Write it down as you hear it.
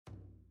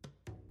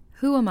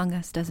Who among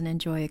us doesn't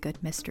enjoy a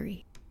good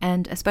mystery?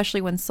 And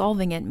especially when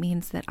solving it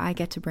means that I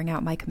get to bring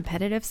out my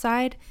competitive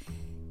side,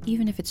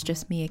 even if it's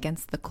just me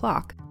against the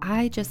clock.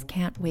 I just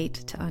can't wait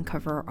to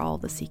uncover all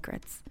the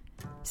secrets.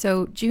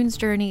 So June's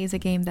Journey is a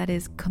game that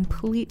is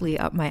completely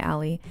up my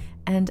alley,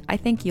 and I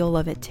think you'll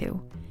love it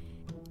too.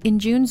 In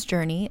June's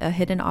Journey, a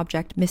hidden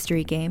object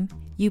mystery game,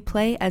 you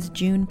play as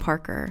June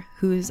Parker,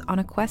 who's on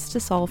a quest to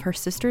solve her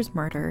sister's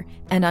murder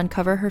and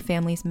uncover her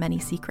family's many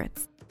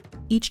secrets.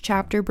 Each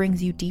chapter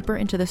brings you deeper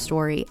into the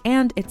story,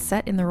 and it's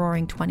set in the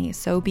Roaring '20s,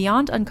 so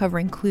beyond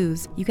uncovering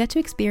clues, you get to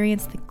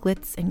experience the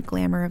glitz and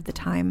glamour of the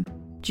time.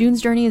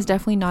 June's Journey is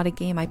definitely not a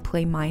game I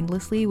play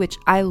mindlessly, which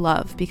I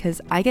love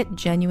because I get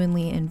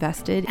genuinely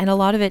invested, and a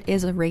lot of it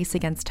is a race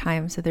against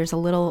time, so there's a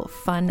little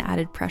fun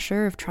added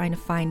pressure of trying to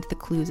find the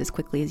clues as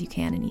quickly as you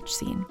can in each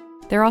scene.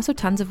 There are also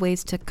tons of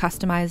ways to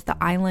customize the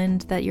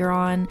island that you're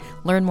on,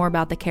 learn more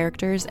about the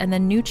characters, and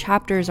then new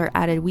chapters are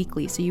added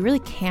weekly, so you really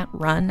can't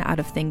run out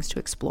of things to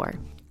explore.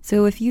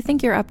 So if you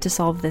think you're up to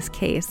solve this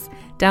case,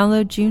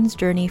 download June's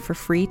Journey for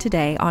free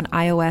today on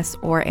iOS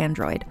or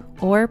Android,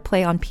 or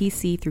play on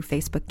PC through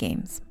Facebook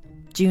Games.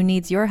 June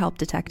needs your help,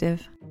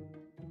 detective.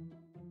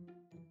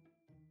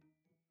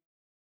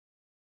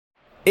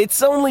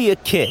 It's only a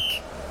kick,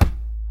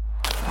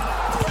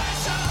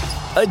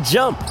 a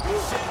jump,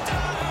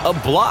 a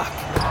block.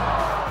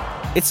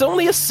 It's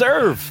only a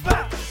serve.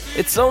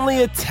 It's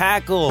only a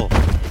tackle,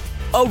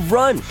 a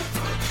run.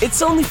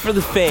 It's only for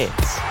the fans.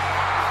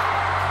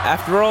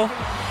 After all,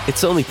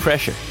 it's only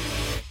pressure.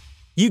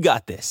 You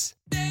got this.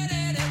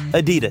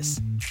 Adidas.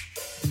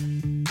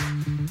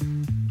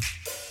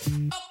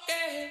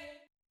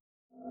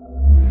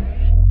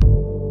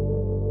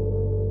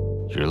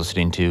 You're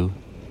listening to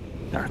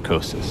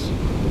Narcosis.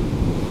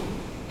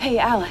 Hey,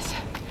 Alice.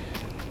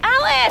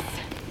 Alice!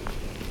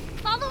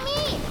 Follow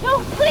me! No,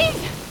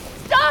 please!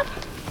 Stop!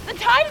 The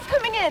tide is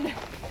coming in!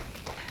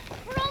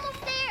 We're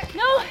almost there!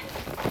 No!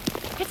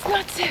 It's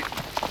not safe.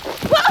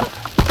 Whoa!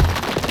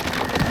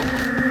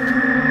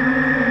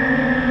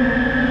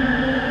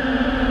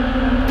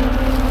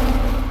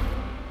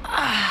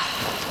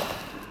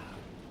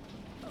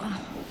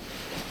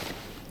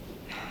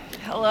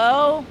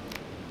 Hello?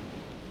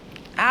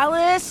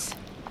 Alice?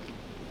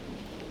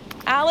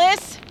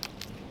 Alice?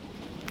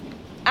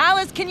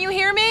 Alice, can you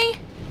hear me?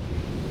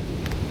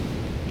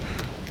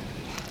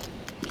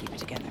 Keep it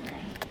together.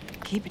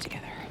 Keep it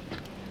together.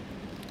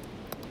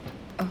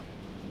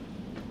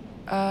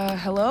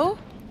 Hello?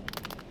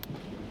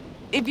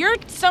 If you're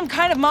some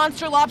kind of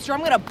monster lobster, I'm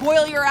gonna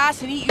boil your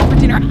ass and eat you for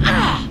dinner.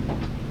 Ah!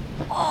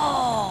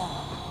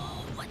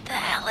 Oh, what the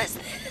hell is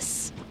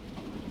this?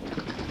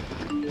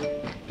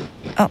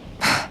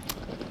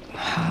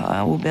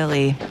 Oh,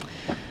 Billy.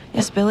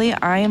 Yes, Billy,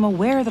 I am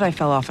aware that I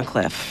fell off a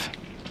cliff.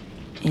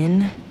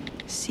 In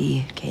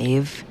sea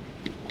cave,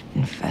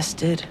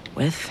 infested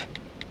with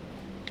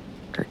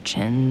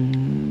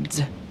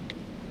urchins.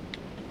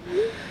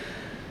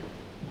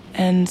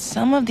 And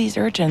some of these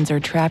urchins are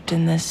trapped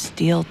in this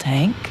steel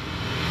tank.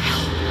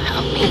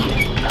 Help me!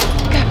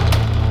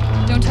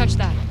 Don't touch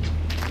that.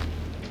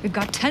 We've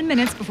got 10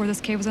 minutes before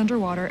this cave is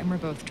underwater and we're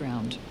both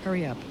drowned.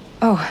 Hurry up.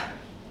 Oh,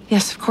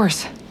 yes, of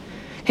course.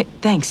 Hey,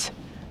 thanks.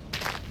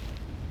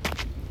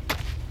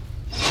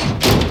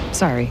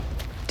 Sorry.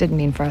 Didn't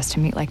mean for us to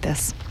meet like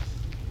this.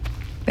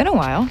 Been a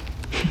while.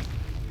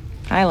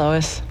 Hi,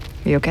 Lois.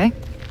 You okay?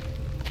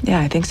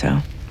 Yeah, I think so.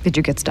 Did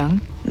you get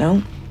stung?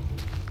 No?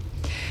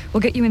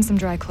 We'll get you in some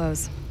dry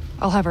clothes.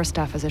 I'll have our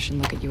staff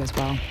physician look at you as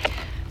well.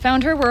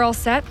 Found her, we're all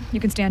set. You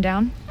can stand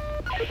down.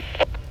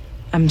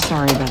 I'm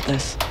sorry about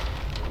this.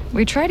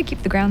 We try to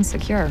keep the ground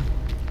secure.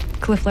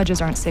 Cliff ledges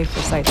aren't safe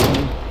for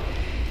sightseeing.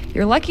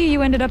 You're lucky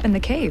you ended up in the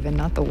cave and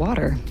not the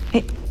water.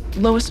 Hey,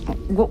 Lois,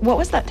 what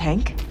was that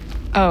tank?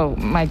 Oh,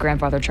 my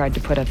grandfather tried to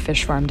put a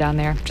fish farm down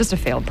there. Just a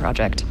failed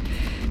project.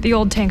 The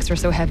old tanks are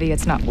so heavy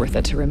it's not worth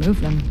it to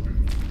remove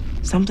them.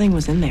 Something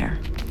was in there.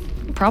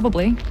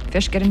 Probably.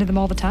 Fish get into them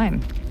all the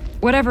time.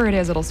 Whatever it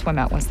is, it'll swim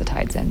out once the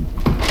tide's in.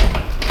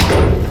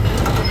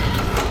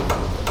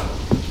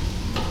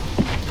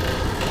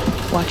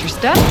 Watch your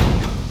step.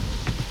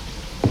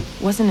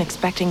 Wasn't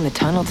expecting the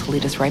tunnel to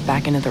lead us right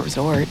back into the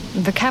resort.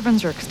 The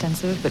caverns are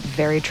extensive, but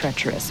very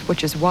treacherous,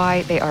 which is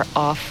why they are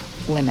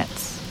off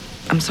limits.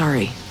 I'm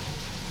sorry.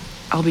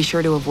 I'll be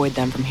sure to avoid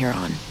them from here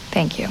on.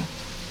 Thank you.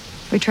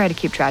 We try to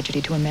keep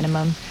tragedy to a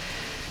minimum.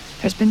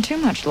 There's been too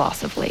much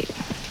loss of late.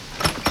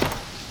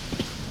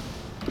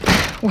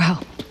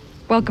 Well,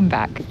 welcome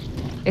back.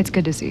 It's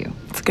good to see you.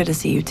 It's good to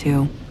see you,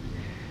 too.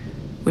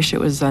 Wish it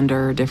was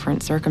under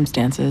different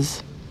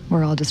circumstances.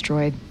 We're all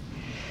destroyed.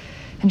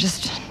 And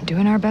just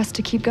doing our best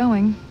to keep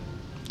going.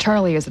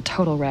 Charlie is a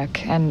total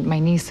wreck, and my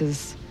niece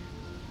is...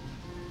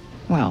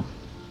 well,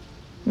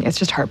 it's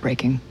just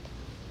heartbreaking.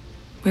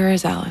 Where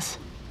is Alice?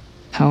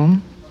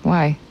 Home?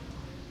 Why?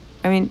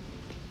 I mean,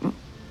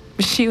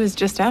 she was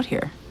just out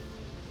here.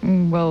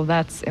 Well,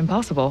 that's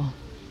impossible.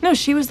 No,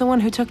 she was the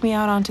one who took me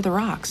out onto the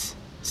rocks.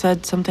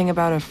 Said something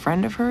about a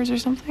friend of hers or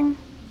something?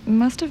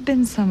 Must have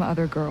been some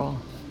other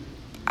girl.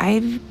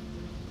 I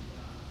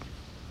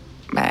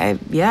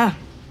Yeah.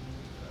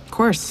 Of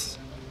course.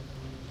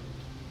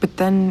 But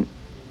then,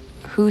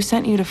 who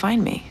sent you to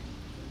find me?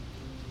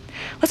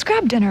 Let's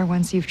grab dinner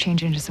once you've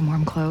changed into some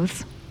warm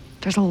clothes.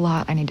 There's a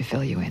lot I need to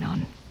fill you in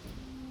on.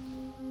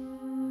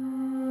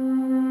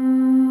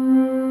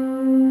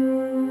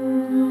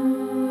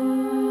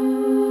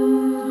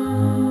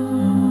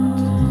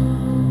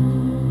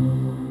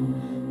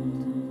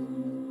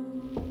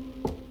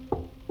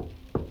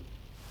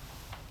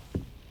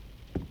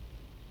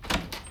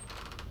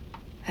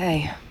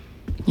 Hey.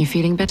 You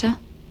feeling better?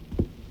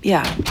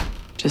 Yeah.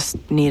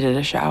 Just needed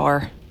a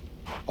shower.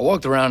 I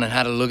walked around and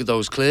had a look at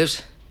those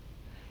cliffs.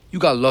 You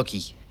got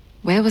lucky.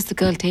 Where was the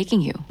girl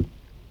taking you?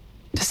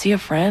 To see a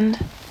friend?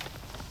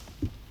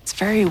 It's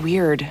very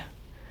weird.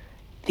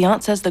 The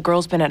aunt says the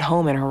girl's been at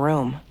home in her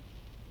room.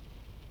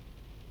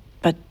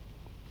 But,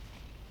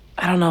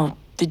 I don't know,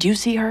 did you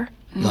see her?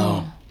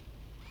 No.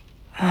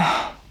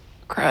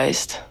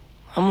 Christ,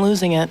 I'm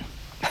losing it.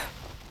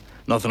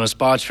 Nothing a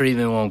spa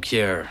treatment won't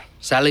cure.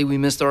 Sadly, we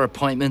missed our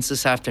appointments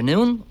this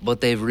afternoon, but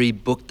they've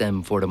rebooked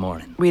them for the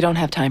morning. We don't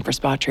have time for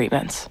spa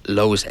treatments.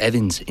 Lois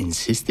Evans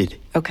insisted.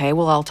 Okay,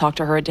 well, I'll talk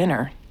to her at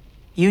dinner.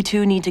 You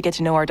two need to get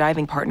to know our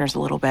diving partners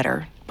a little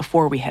better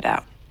before we head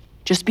out.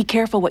 Just be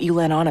careful what you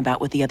let on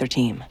about with the other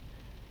team.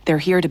 They're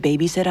here to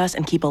babysit us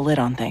and keep a lid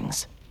on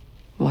things.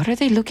 What are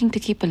they looking to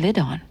keep a lid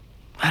on?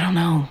 I don't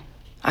know.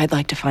 I'd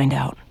like to find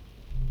out.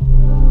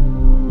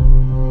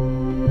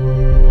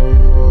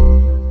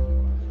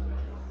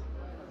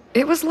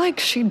 It was like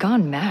she'd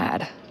gone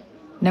mad.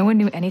 No one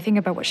knew anything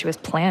about what she was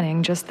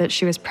planning, just that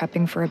she was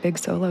prepping for a big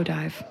solo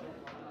dive.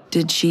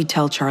 Did she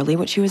tell Charlie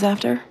what she was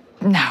after?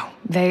 No,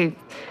 they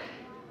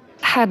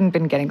hadn't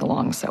been getting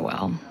along so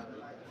well.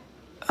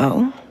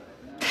 Oh?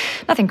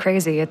 Nothing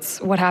crazy. It's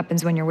what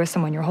happens when you're with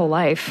someone your whole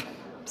life.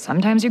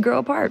 Sometimes you grow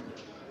apart.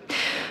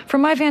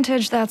 From my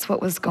vantage, that's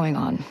what was going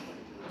on.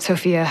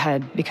 Sophia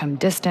had become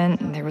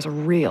distant, and there was a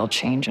real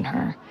change in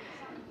her.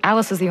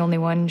 Alice is the only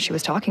one she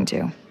was talking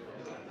to.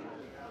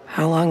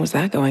 How long was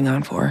that going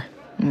on for?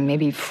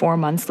 Maybe 4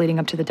 months leading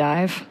up to the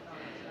dive.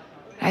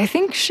 I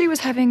think she was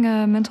having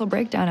a mental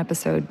breakdown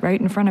episode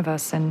right in front of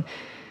us, and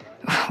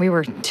we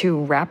were too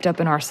wrapped up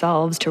in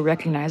ourselves to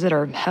recognize it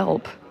or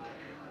help.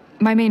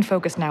 My main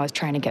focus now is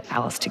trying to get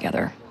Alice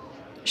together.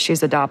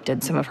 She's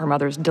adopted some of her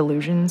mother's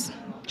delusions.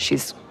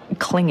 She's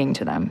clinging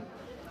to them.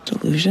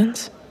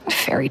 Delusions?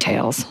 Fairy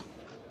tales.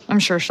 I'm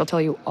sure she'll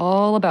tell you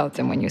all about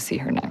them when you see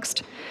her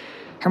next.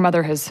 Her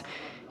mother has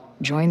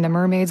joined the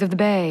mermaids of the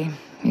bay,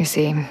 you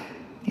see,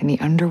 in the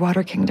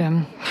underwater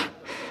kingdom.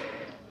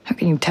 How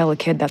can you tell a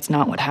kid that's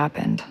not what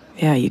happened?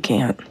 Yeah, you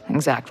can't.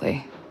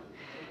 Exactly.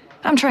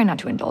 I'm trying not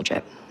to indulge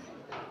it.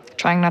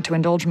 Trying not to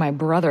indulge my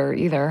brother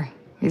either.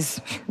 He's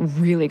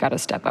really got to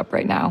step up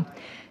right now.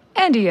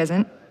 And he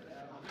isn't.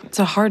 It's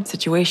a hard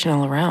situation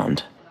all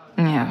around.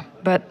 Yeah,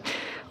 but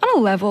on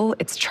a level,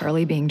 it's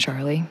Charlie being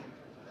Charlie.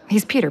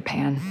 He's Peter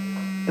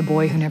Pan, the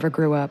boy who never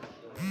grew up.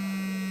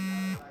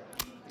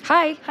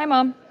 Hi,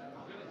 Mom.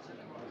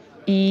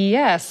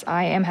 Yes,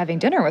 I am having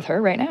dinner with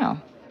her right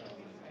now.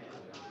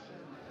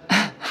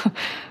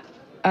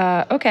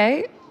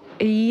 Okay,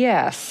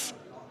 yes.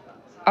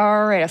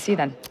 All right, I'll see you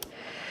then.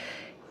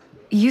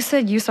 You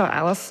said you saw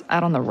Alice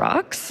out on the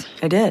rocks?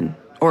 I did.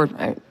 Or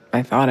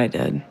I thought I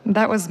did.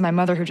 That was my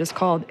mother who just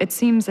called. It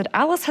seems that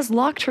Alice has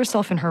locked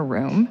herself in her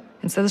room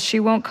and says she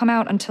won't come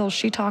out until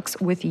she talks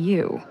with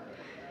you.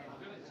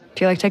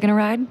 Do you like taking a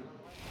ride?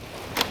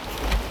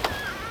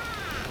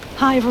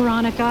 Hi,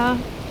 Veronica.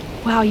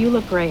 Wow, you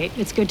look great.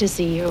 It's good to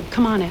see you.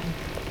 Come on in.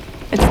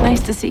 It's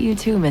nice to see you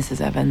too,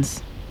 Mrs.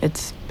 Evans.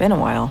 It's been a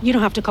while. You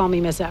don't have to call me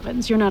Miss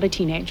Evans. You're not a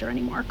teenager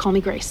anymore. Call me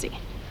Gracie.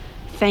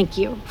 Thank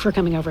you for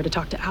coming over to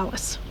talk to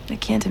Alice. I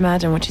can't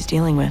imagine what she's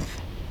dealing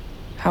with,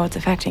 how it's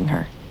affecting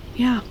her.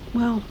 Yeah,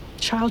 well,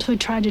 childhood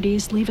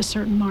tragedies leave a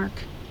certain mark.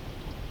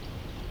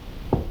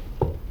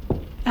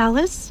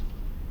 Alice?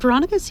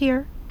 Veronica's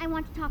here. I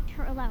want to talk to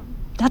her alone.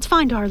 That's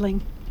fine,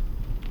 darling.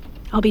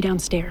 I'll be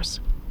downstairs.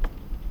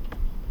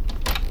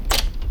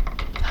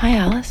 Hi,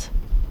 Alice.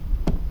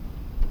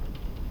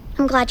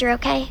 I'm glad you're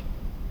okay.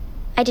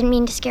 I didn't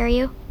mean to scare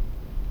you.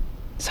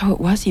 So it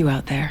was you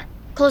out there.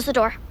 Close the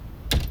door.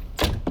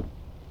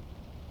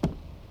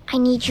 I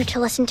need you to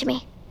listen to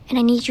me, and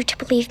I need you to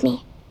believe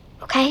me,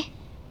 okay?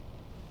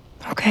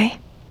 Okay.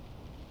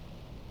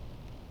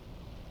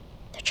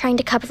 They're trying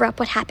to cover up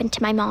what happened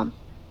to my mom.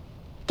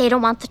 They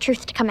don't want the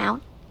truth to come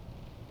out.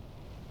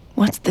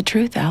 What's the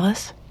truth,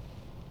 Alice?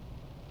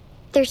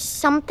 There's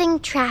something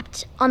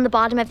trapped on the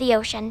bottom of the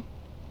ocean,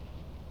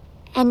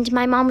 and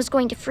my mom was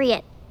going to free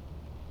it.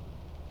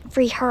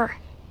 Free her.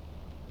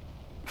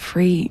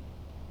 Free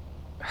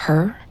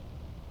her?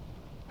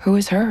 Who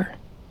is her?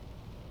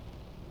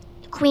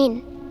 The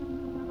Queen.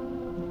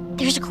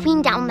 There's a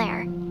queen down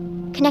there,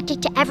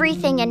 connected to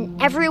everything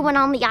and everyone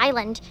on the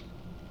island.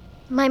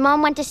 My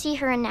mom went to see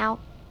her, and now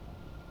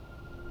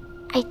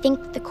I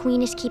think the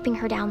Queen is keeping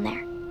her down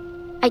there.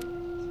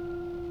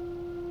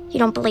 You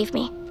don't believe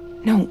me?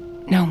 No.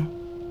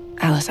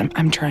 Alice,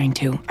 I'm trying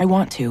to. I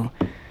want to.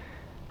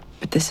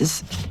 But this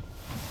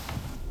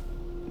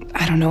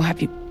I don't know,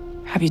 have you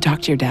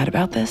talked to your dad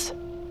about this?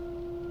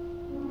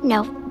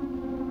 No.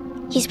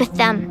 He's with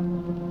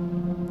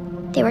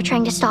them. They were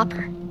trying to stop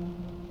her.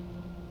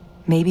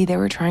 Maybe they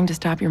were trying to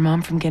stop your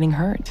mom from getting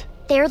hurt.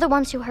 They're the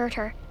ones who hurt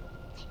her.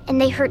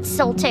 And they hurt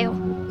Syl too.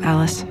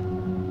 Alice,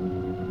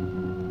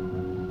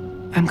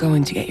 I'm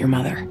going to get your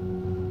mother.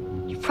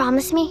 You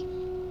promise me?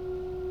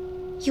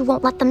 You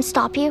won't let them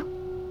stop you?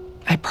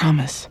 I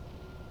promise.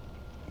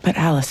 But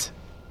Alice,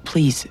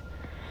 please.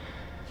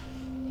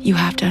 You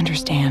have to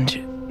understand,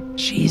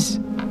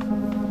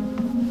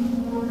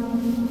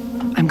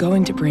 I'm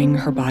going to bring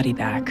her body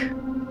back,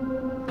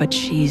 but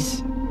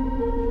she's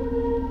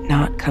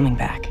not coming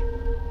back.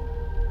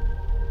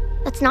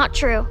 That's not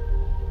true.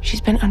 She's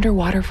been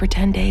underwater for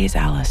 10 days,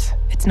 Alice.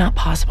 It's not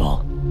possible.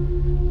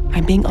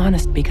 I'm being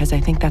honest because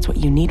I think that's what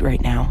you need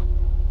right now.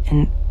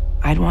 And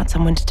I'd want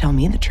someone to tell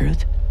me the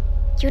truth.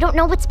 You don't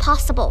know what's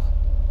possible.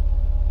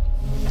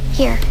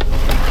 Here.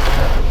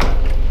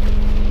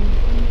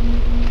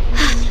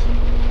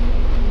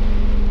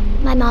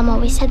 My mom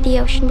always said the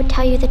ocean would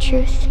tell you the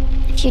truth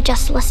if you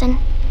just listen.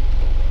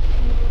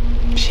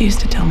 She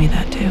used to tell me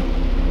that too.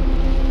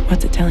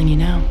 What's it telling you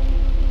now?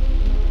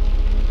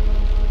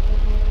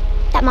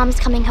 That Mom's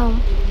coming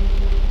home.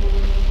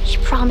 She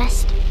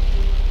promised.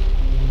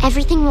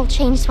 Everything will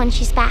change when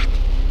she's back.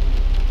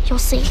 You'll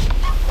see.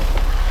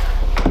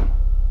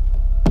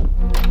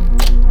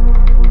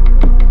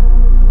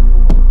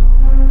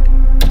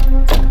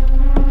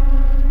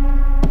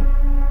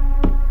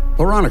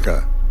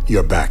 Veronica,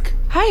 you're back.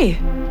 Hi,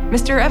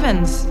 Mr.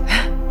 Evans.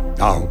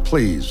 Oh,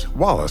 please,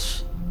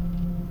 Wallace.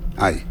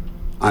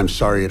 I'm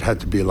sorry it had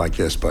to be like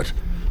this, but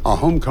a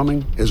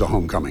homecoming is a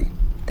homecoming.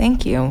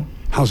 Thank you.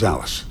 How's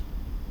Alice?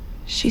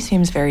 She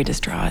seems very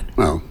distraught.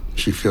 Well,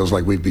 she feels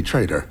like we've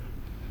betrayed her.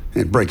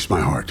 It breaks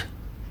my heart.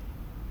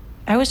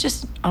 I was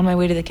just on my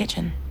way to the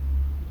kitchen.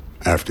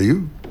 After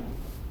you.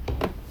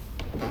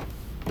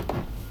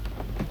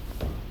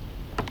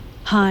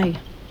 Hi.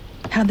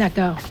 How'd that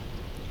go?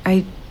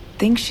 I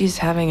think she's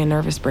having a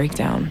nervous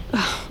breakdown.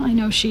 I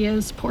know she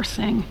is, poor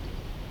thing.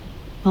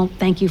 Well,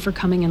 thank you for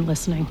coming and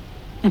listening,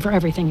 and for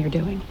everything you're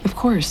doing. Of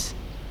course.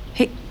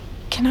 Hey,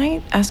 can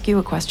I ask you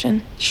a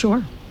question?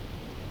 Sure.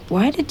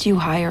 Why did you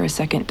hire a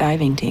second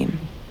diving team?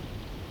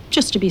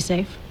 Just to be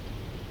safe.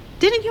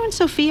 Didn't you and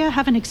Sophia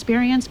have an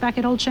experience back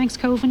at Old Shanks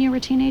Cove when you were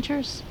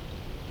teenagers?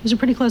 It was a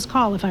pretty close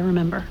call, if I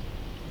remember.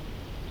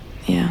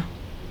 Yeah.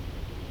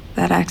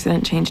 That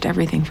accident changed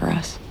everything for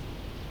us.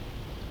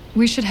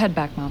 We should head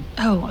back, Mom.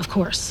 Oh, of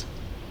course.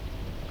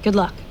 Good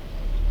luck.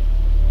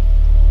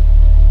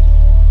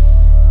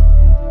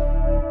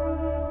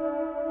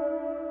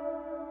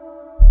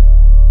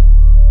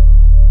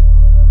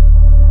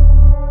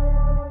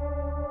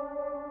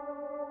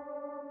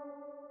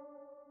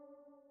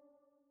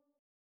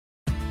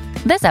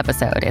 This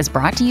episode is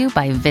brought to you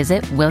by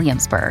Visit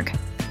Williamsburg.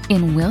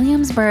 In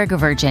Williamsburg,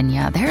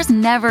 Virginia, there's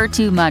never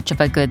too much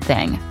of a good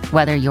thing.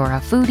 Whether you're a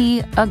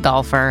foodie, a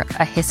golfer,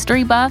 a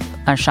history buff,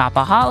 a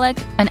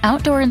shopaholic, an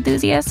outdoor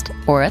enthusiast,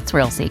 or a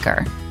thrill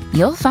seeker,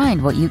 you'll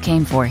find what you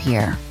came for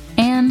here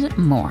and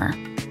more.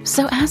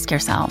 So ask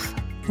yourself,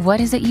 what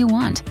is it you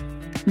want?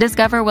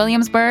 Discover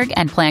Williamsburg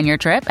and plan your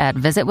trip at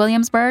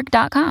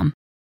visitwilliamsburg.com.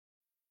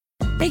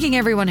 Making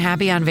everyone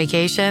happy on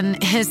vacation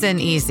isn't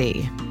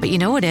easy, but you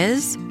know what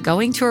is?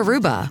 Going to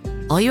Aruba.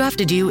 All you have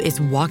to do is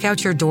walk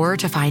out your door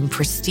to find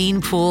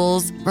pristine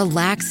pools,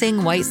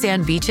 relaxing white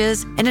sand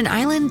beaches, and an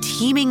island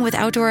teeming with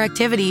outdoor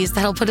activities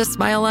that'll put a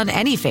smile on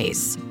any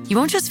face. You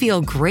won't just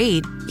feel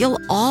great, you'll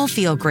all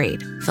feel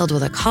great, filled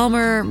with a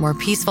calmer, more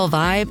peaceful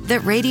vibe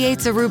that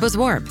radiates Aruba's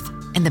warmth.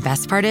 And the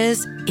best part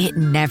is, it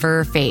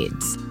never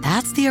fades.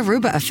 That's the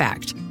Aruba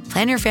effect.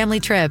 Plan your family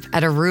trip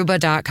at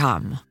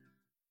Aruba.com.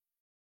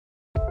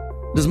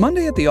 Does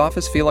Monday at the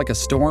office feel like a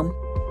storm?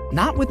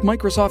 Not with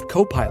Microsoft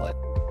Copilot.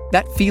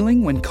 That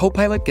feeling when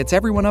Copilot gets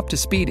everyone up to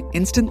speed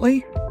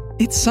instantly?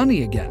 It's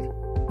sunny again.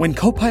 When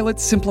Copilot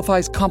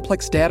simplifies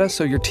complex data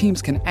so your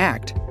teams can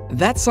act,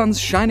 that sun's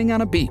shining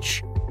on a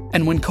beach.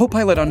 And when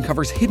Copilot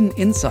uncovers hidden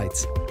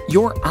insights,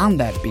 you're on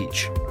that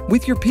beach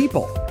with your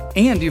people,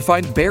 and you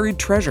find buried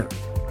treasure.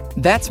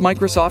 That's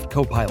Microsoft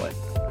Copilot.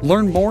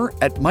 Learn more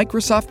at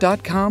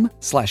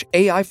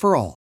Microsoft.com/AI for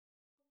all.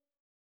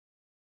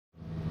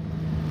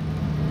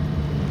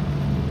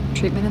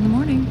 Treatment in the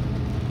morning.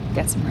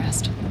 Get some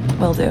rest.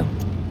 Will do.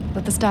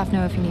 Let the staff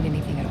know if you need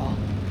anything at all.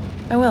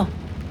 I will.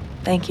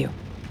 Thank you.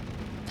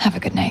 Have a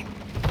good night.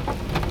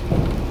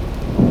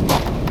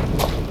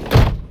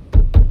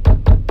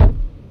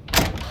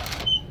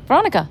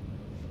 Veronica,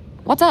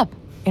 what's up?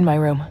 In my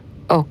room.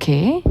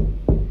 Okay.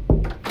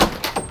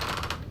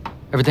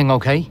 Everything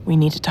okay? We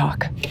need to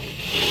talk.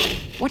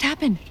 What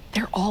happened?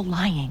 They're all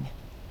lying.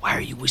 Why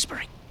are you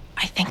whispering?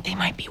 I think they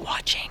might be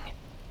watching.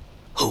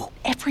 Who?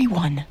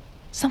 Everyone.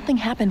 Something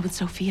happened with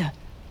Sophia.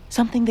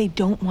 Something they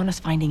don't want us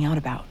finding out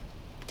about.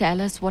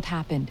 Tell us what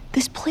happened.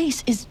 This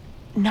place is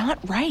not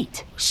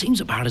right.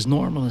 Seems about as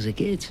normal as it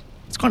gets.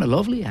 It's kind of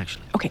lovely,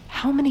 actually. Okay,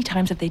 how many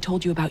times have they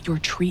told you about your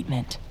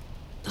treatment?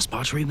 The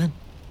spa treatment?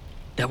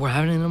 That we're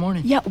having in the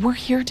morning? Yeah, we're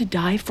here to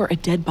dive for a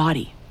dead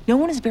body. No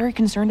one is very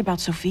concerned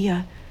about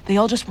Sophia. They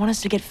all just want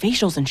us to get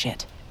facials and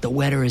shit. The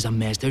weather is a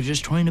mess. They're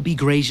just trying to be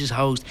gracious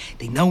hosts.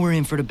 They know we're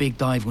in for the big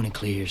dive when it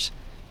clears.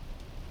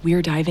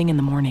 We're diving in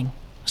the morning.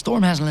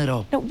 Storm hasn't let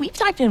up. No, we've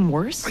dived in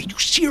worse. Are you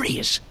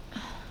serious?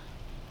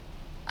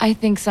 I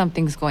think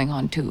something's going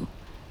on too.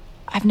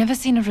 I've never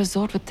seen a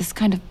resort with this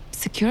kind of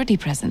security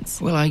presence.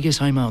 Well, I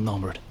guess I'm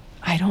outnumbered.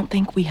 I don't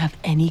think we have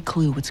any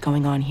clue what's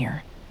going on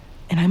here.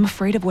 And I'm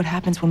afraid of what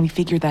happens when we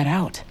figure that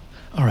out.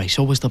 All right,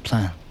 so what's the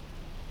plan?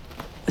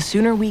 The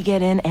sooner we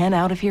get in and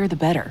out of here, the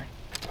better.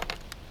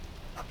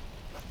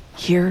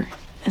 Here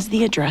is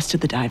the address to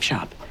the dive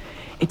shop.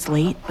 It's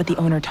late, but the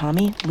owner,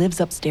 Tommy, lives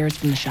upstairs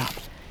from the shop.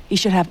 He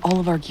should have all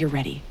of our gear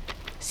ready.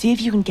 See if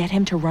you can get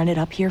him to run it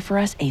up here for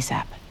us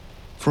ASAP.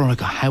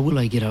 Veronica, how will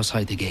I get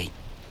outside the gate?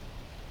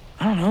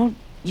 I don't know.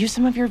 Use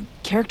some of your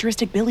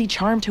characteristic Billy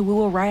charm to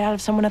woo a ride out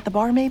of someone at the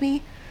bar,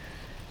 maybe?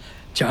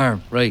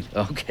 Charm, right,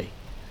 okay.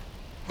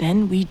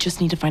 Then we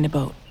just need to find a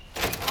boat.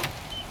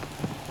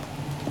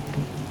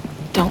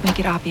 Don't make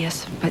it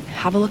obvious, but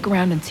have a look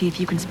around and see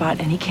if you can spot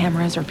any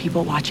cameras or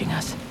people watching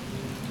us.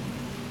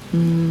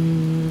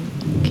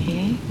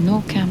 Okay,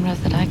 no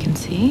cameras that I can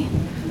see.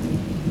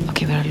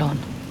 Okay, we're alone.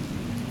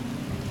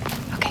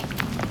 Okay,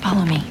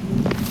 follow me.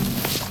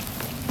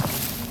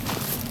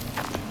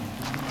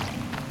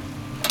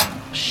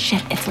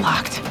 Shit, it's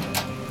locked.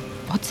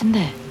 What's in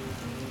there?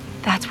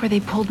 That's where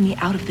they pulled me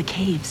out of the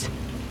caves.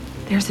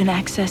 There's an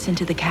access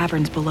into the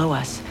caverns below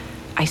us.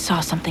 I saw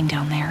something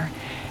down there,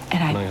 and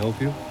Can I help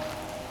you?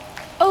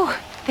 Oh,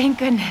 thank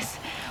goodness.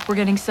 We're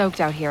getting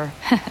soaked out here.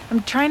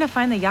 I'm trying to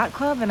find the yacht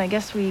club, and I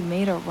guess we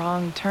made a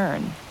wrong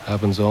turn.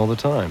 Happens all the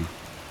time.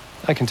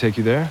 I can take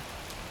you there.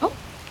 Oh,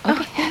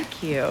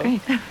 thank you.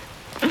 Great.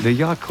 The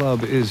yacht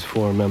club is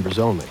for members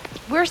only.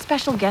 We're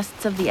special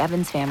guests of the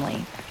Evans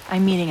family.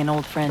 I'm meeting an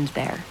old friend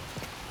there.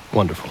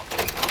 Wonderful.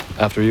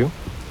 After you.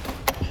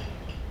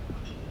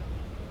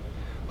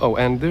 Oh,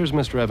 and there's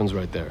Mr. Evans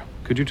right there.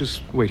 Could you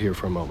just wait here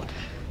for a moment?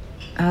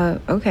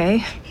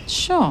 Okay.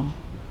 Sure.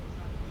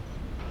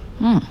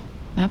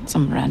 That's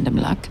some random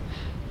luck.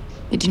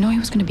 Did you know he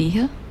was going to be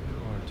here?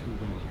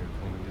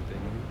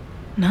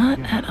 Not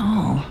at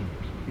all.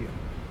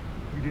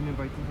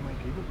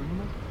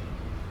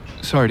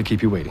 Sorry to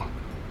keep you waiting.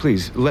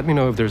 Please, let me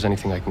know if there's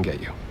anything I can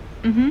get you.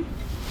 Mm-hmm.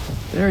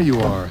 There you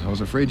are. I was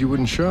afraid you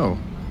wouldn't show.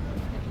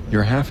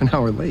 You're half an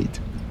hour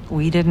late.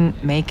 We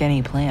didn't make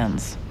any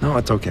plans. No,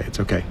 it's okay. It's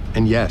okay.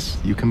 And yes,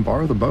 you can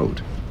borrow the boat.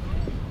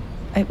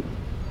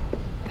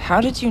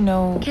 How did you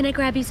know? Can I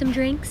grab you some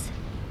drinks?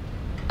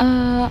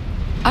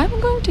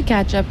 I'm going to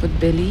catch up with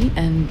Billy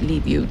and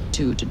leave you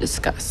two to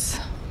discuss.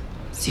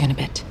 See you in a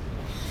bit.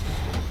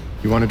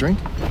 You want a drink?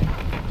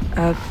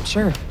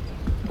 Sure.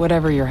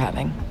 Whatever you're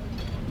having.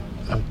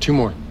 2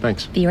 more,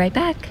 thanks. Be right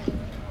back.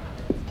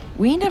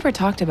 We never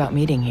talked about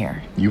meeting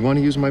here. You want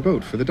to use my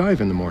boat for the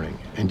dive in the morning,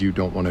 and you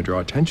don't want to draw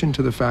attention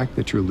to the fact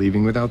that you're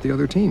leaving without the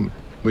other team.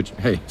 Which,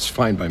 hey, it's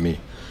fine by me.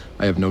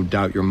 I have no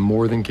doubt you're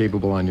more than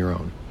capable on your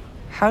own.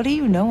 How do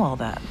you know all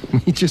that?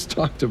 We just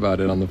talked about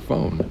it on the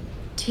phone.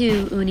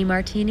 2 uni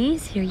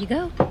martinis, here you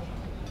go.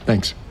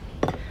 Thanks.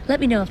 Let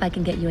me know if I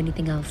can get you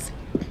anything else.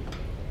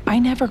 I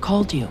never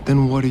called you.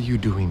 Then what are you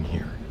doing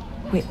here?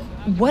 Wait,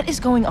 what is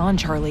going on,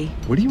 Charlie?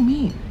 What do you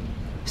mean?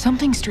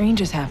 Something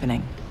strange is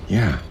happening.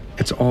 Yeah,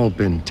 it's all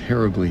been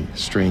terribly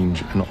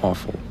strange and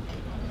awful.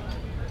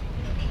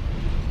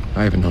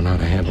 I haven't known how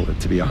to handle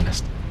it, to be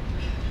honest.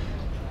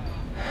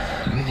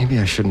 Maybe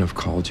I shouldn't have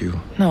called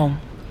you. No,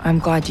 I'm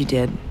glad you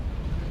did.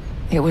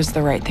 It was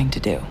the right thing to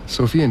do.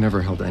 Sophia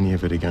never held any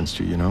of it against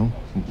you, you know?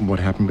 What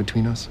happened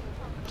between us?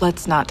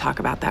 Let's not talk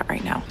about that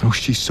right now. No,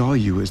 she saw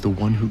you as the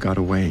one who got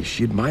away.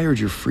 She admired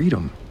your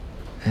freedom.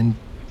 And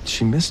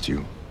she missed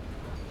you.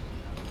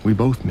 We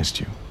both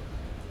missed you.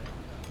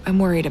 I'm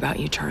worried about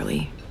you,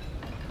 Charlie.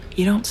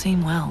 You don't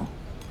seem well.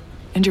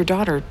 And your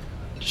daughter,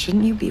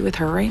 shouldn't you be with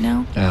her right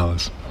now?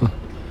 Alice.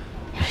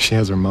 She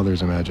has her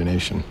mother's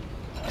imagination.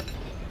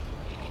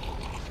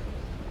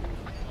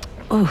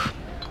 Oof.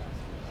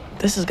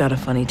 This has got a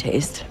funny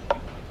taste.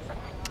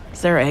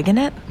 Is there egg in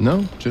it?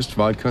 No, just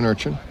vodka and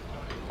urchin.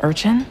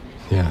 Urchin?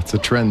 Yeah, it's a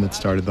trend that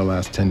started the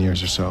last 10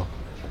 years or so.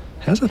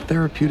 Has a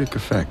therapeutic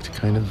effect,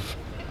 kind of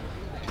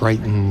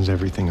brightens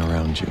everything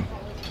around you.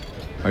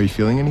 Are you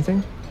feeling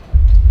anything?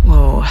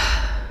 Whoa.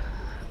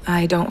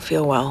 I don't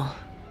feel well.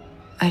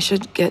 I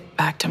should get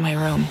back to my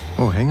room.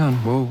 Oh, hang on.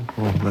 Whoa,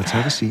 let's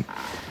have a seat.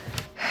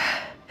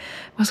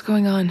 What's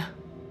going on?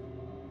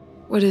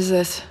 What is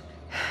this?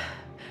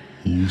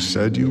 You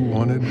said you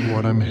wanted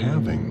what I'm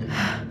having.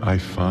 I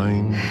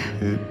find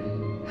it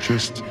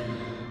just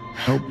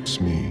helps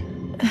me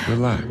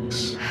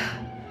relax.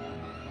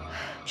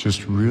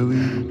 Just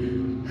really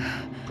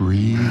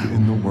breathe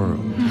in the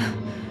world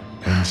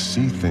and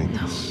see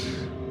things.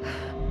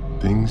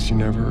 Things you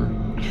never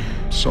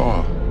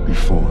saw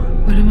before.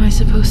 What am I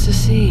supposed to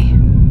see?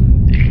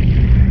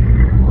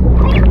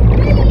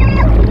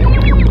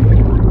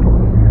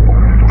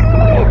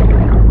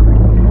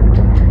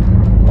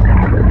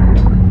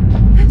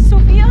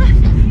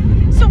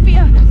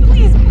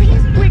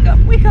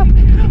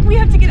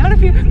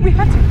 Sophia, we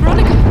have to...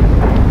 Veronica!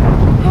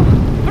 Oh,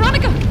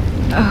 Veronica!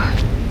 Oh,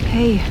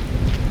 hey.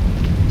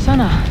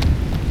 Sana.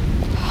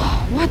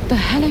 What the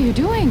hell are you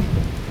doing?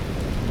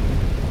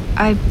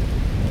 I...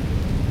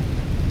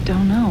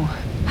 don't know.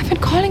 I've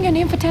been calling your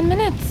name for 10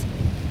 minutes.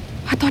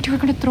 I thought you were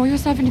going to throw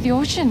yourself into the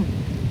ocean.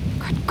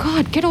 Good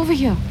God, get over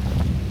here.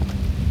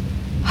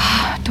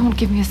 Don't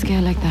give me a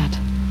scare like that.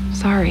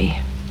 Sorry.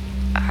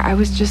 I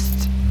was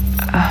just...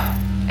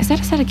 Is that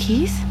a set of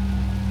keys?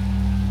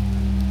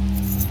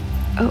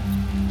 Oh,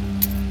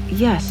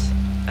 yes.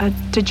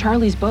 To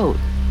Charlie's boat.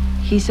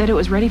 He said it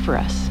was ready for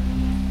us.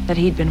 That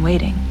he'd been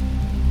waiting.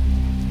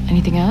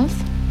 Anything else?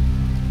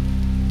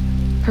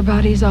 Her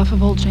body's off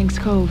of Old Shanks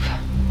Cove.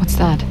 What's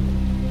that?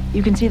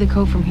 You can see the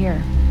cove from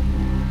here.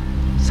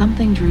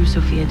 Something drew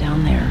Sophia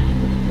down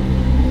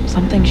there.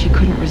 Something she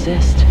couldn't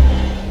resist.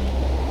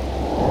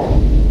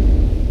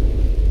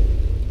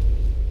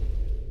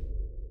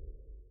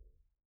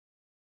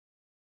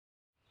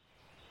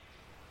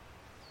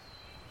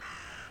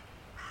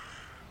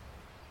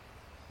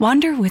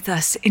 Wander with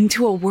us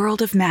into a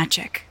world of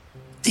magic.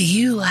 Do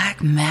you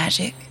like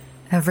magic?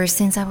 Ever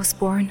since I was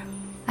born,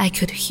 I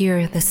could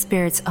hear the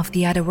spirits of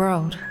the other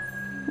world.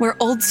 Where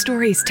old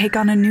stories take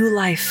on a new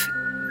life.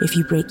 If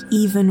you break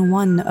even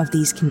one of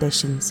these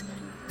conditions,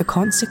 the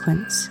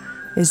consequence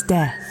is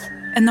death.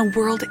 And the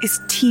world is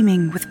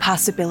teeming with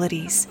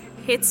possibilities.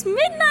 It's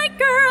midnight,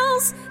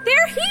 girls!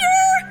 They're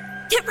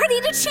here! Get ready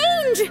to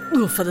change!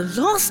 Well, for the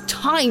last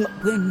time,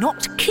 we're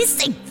not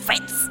kissing,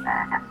 Fritz.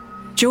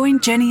 Join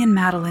Jenny and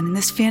Madeline in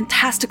this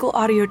fantastical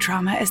audio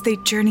drama as they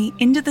journey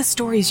into the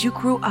stories you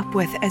grew up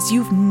with as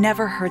you've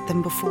never heard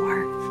them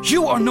before.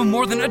 You are no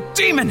more than a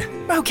demon!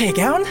 Okay,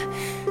 Gown.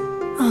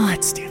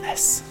 Let's do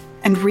this.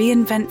 And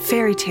reinvent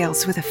fairy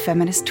tales with a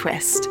feminist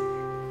twist.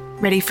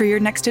 Ready for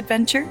your next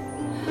adventure?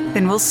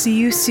 Then we'll see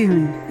you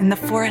soon in the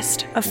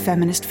forest of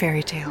feminist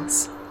fairy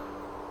tales.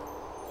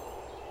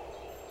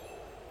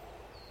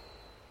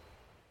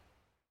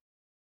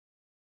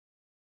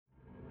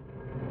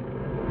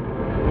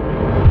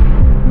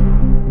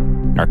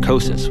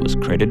 Narcosis was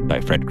created by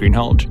Fred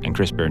Greenhalgh and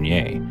Chris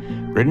Bernier.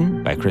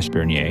 Written by Chris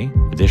Bernier,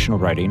 with additional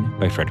writing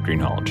by Fred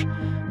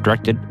Greenhalgh.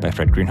 Directed by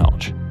Fred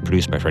Greenhalgh.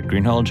 Produced by Fred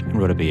Greenhalgh and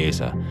Rhoda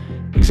Bieza.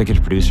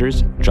 Executive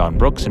producers, John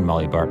Brooks and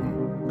Molly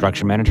Barton.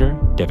 Production manager,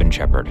 Devin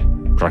Shepard.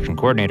 Production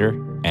coordinator,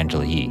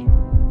 Angela Yee.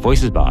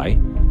 Voices by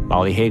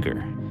Molly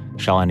Hager,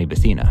 Shalini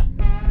Bethina,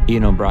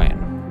 Ian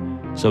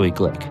O'Brien, Zoe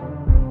Glick,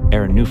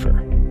 Aaron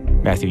Newfer,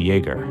 Matthew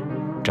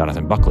Yeager,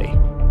 Jonathan Buckley,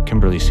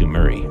 Kimberly Sue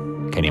Murray,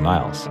 Kenny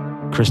Miles,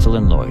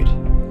 Crystalline Lloyd,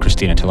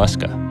 Christina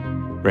Teleska,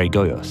 Ray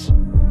Goyos,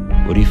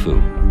 Woody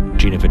Fu,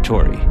 Gina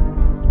Vittori,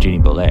 Jeannie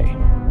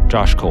Bollet,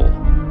 Josh Cole,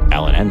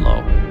 Alan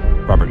Enlow,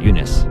 Robert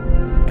Eunice,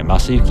 and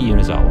Masayuki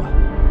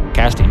Yunazawa.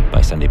 Casting by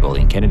Sunday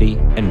Bowling Kennedy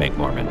and Meg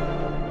Mormon.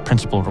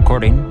 Principal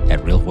recording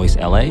at Real Voice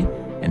LA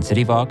and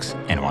CityVox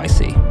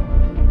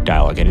NYC.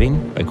 Dialogue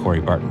editing by Corey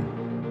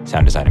Barton.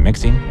 Sound design and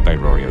mixing by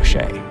Rory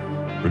O'Shea.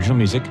 Original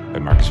music by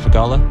Marcus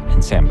Fagala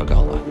and Sam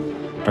Bagala.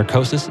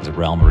 Narcosis is a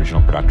Realm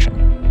original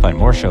production. Find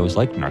more shows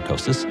like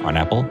Narcosis on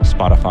Apple,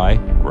 Spotify,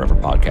 or wherever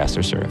podcasts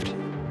are served.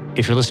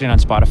 If you're listening on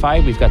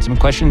Spotify, we've got some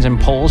questions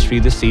and polls for you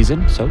this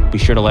season, so be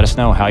sure to let us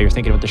know how you're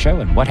thinking about the show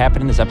and what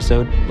happened in this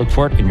episode. Look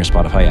for it in your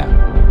Spotify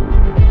app.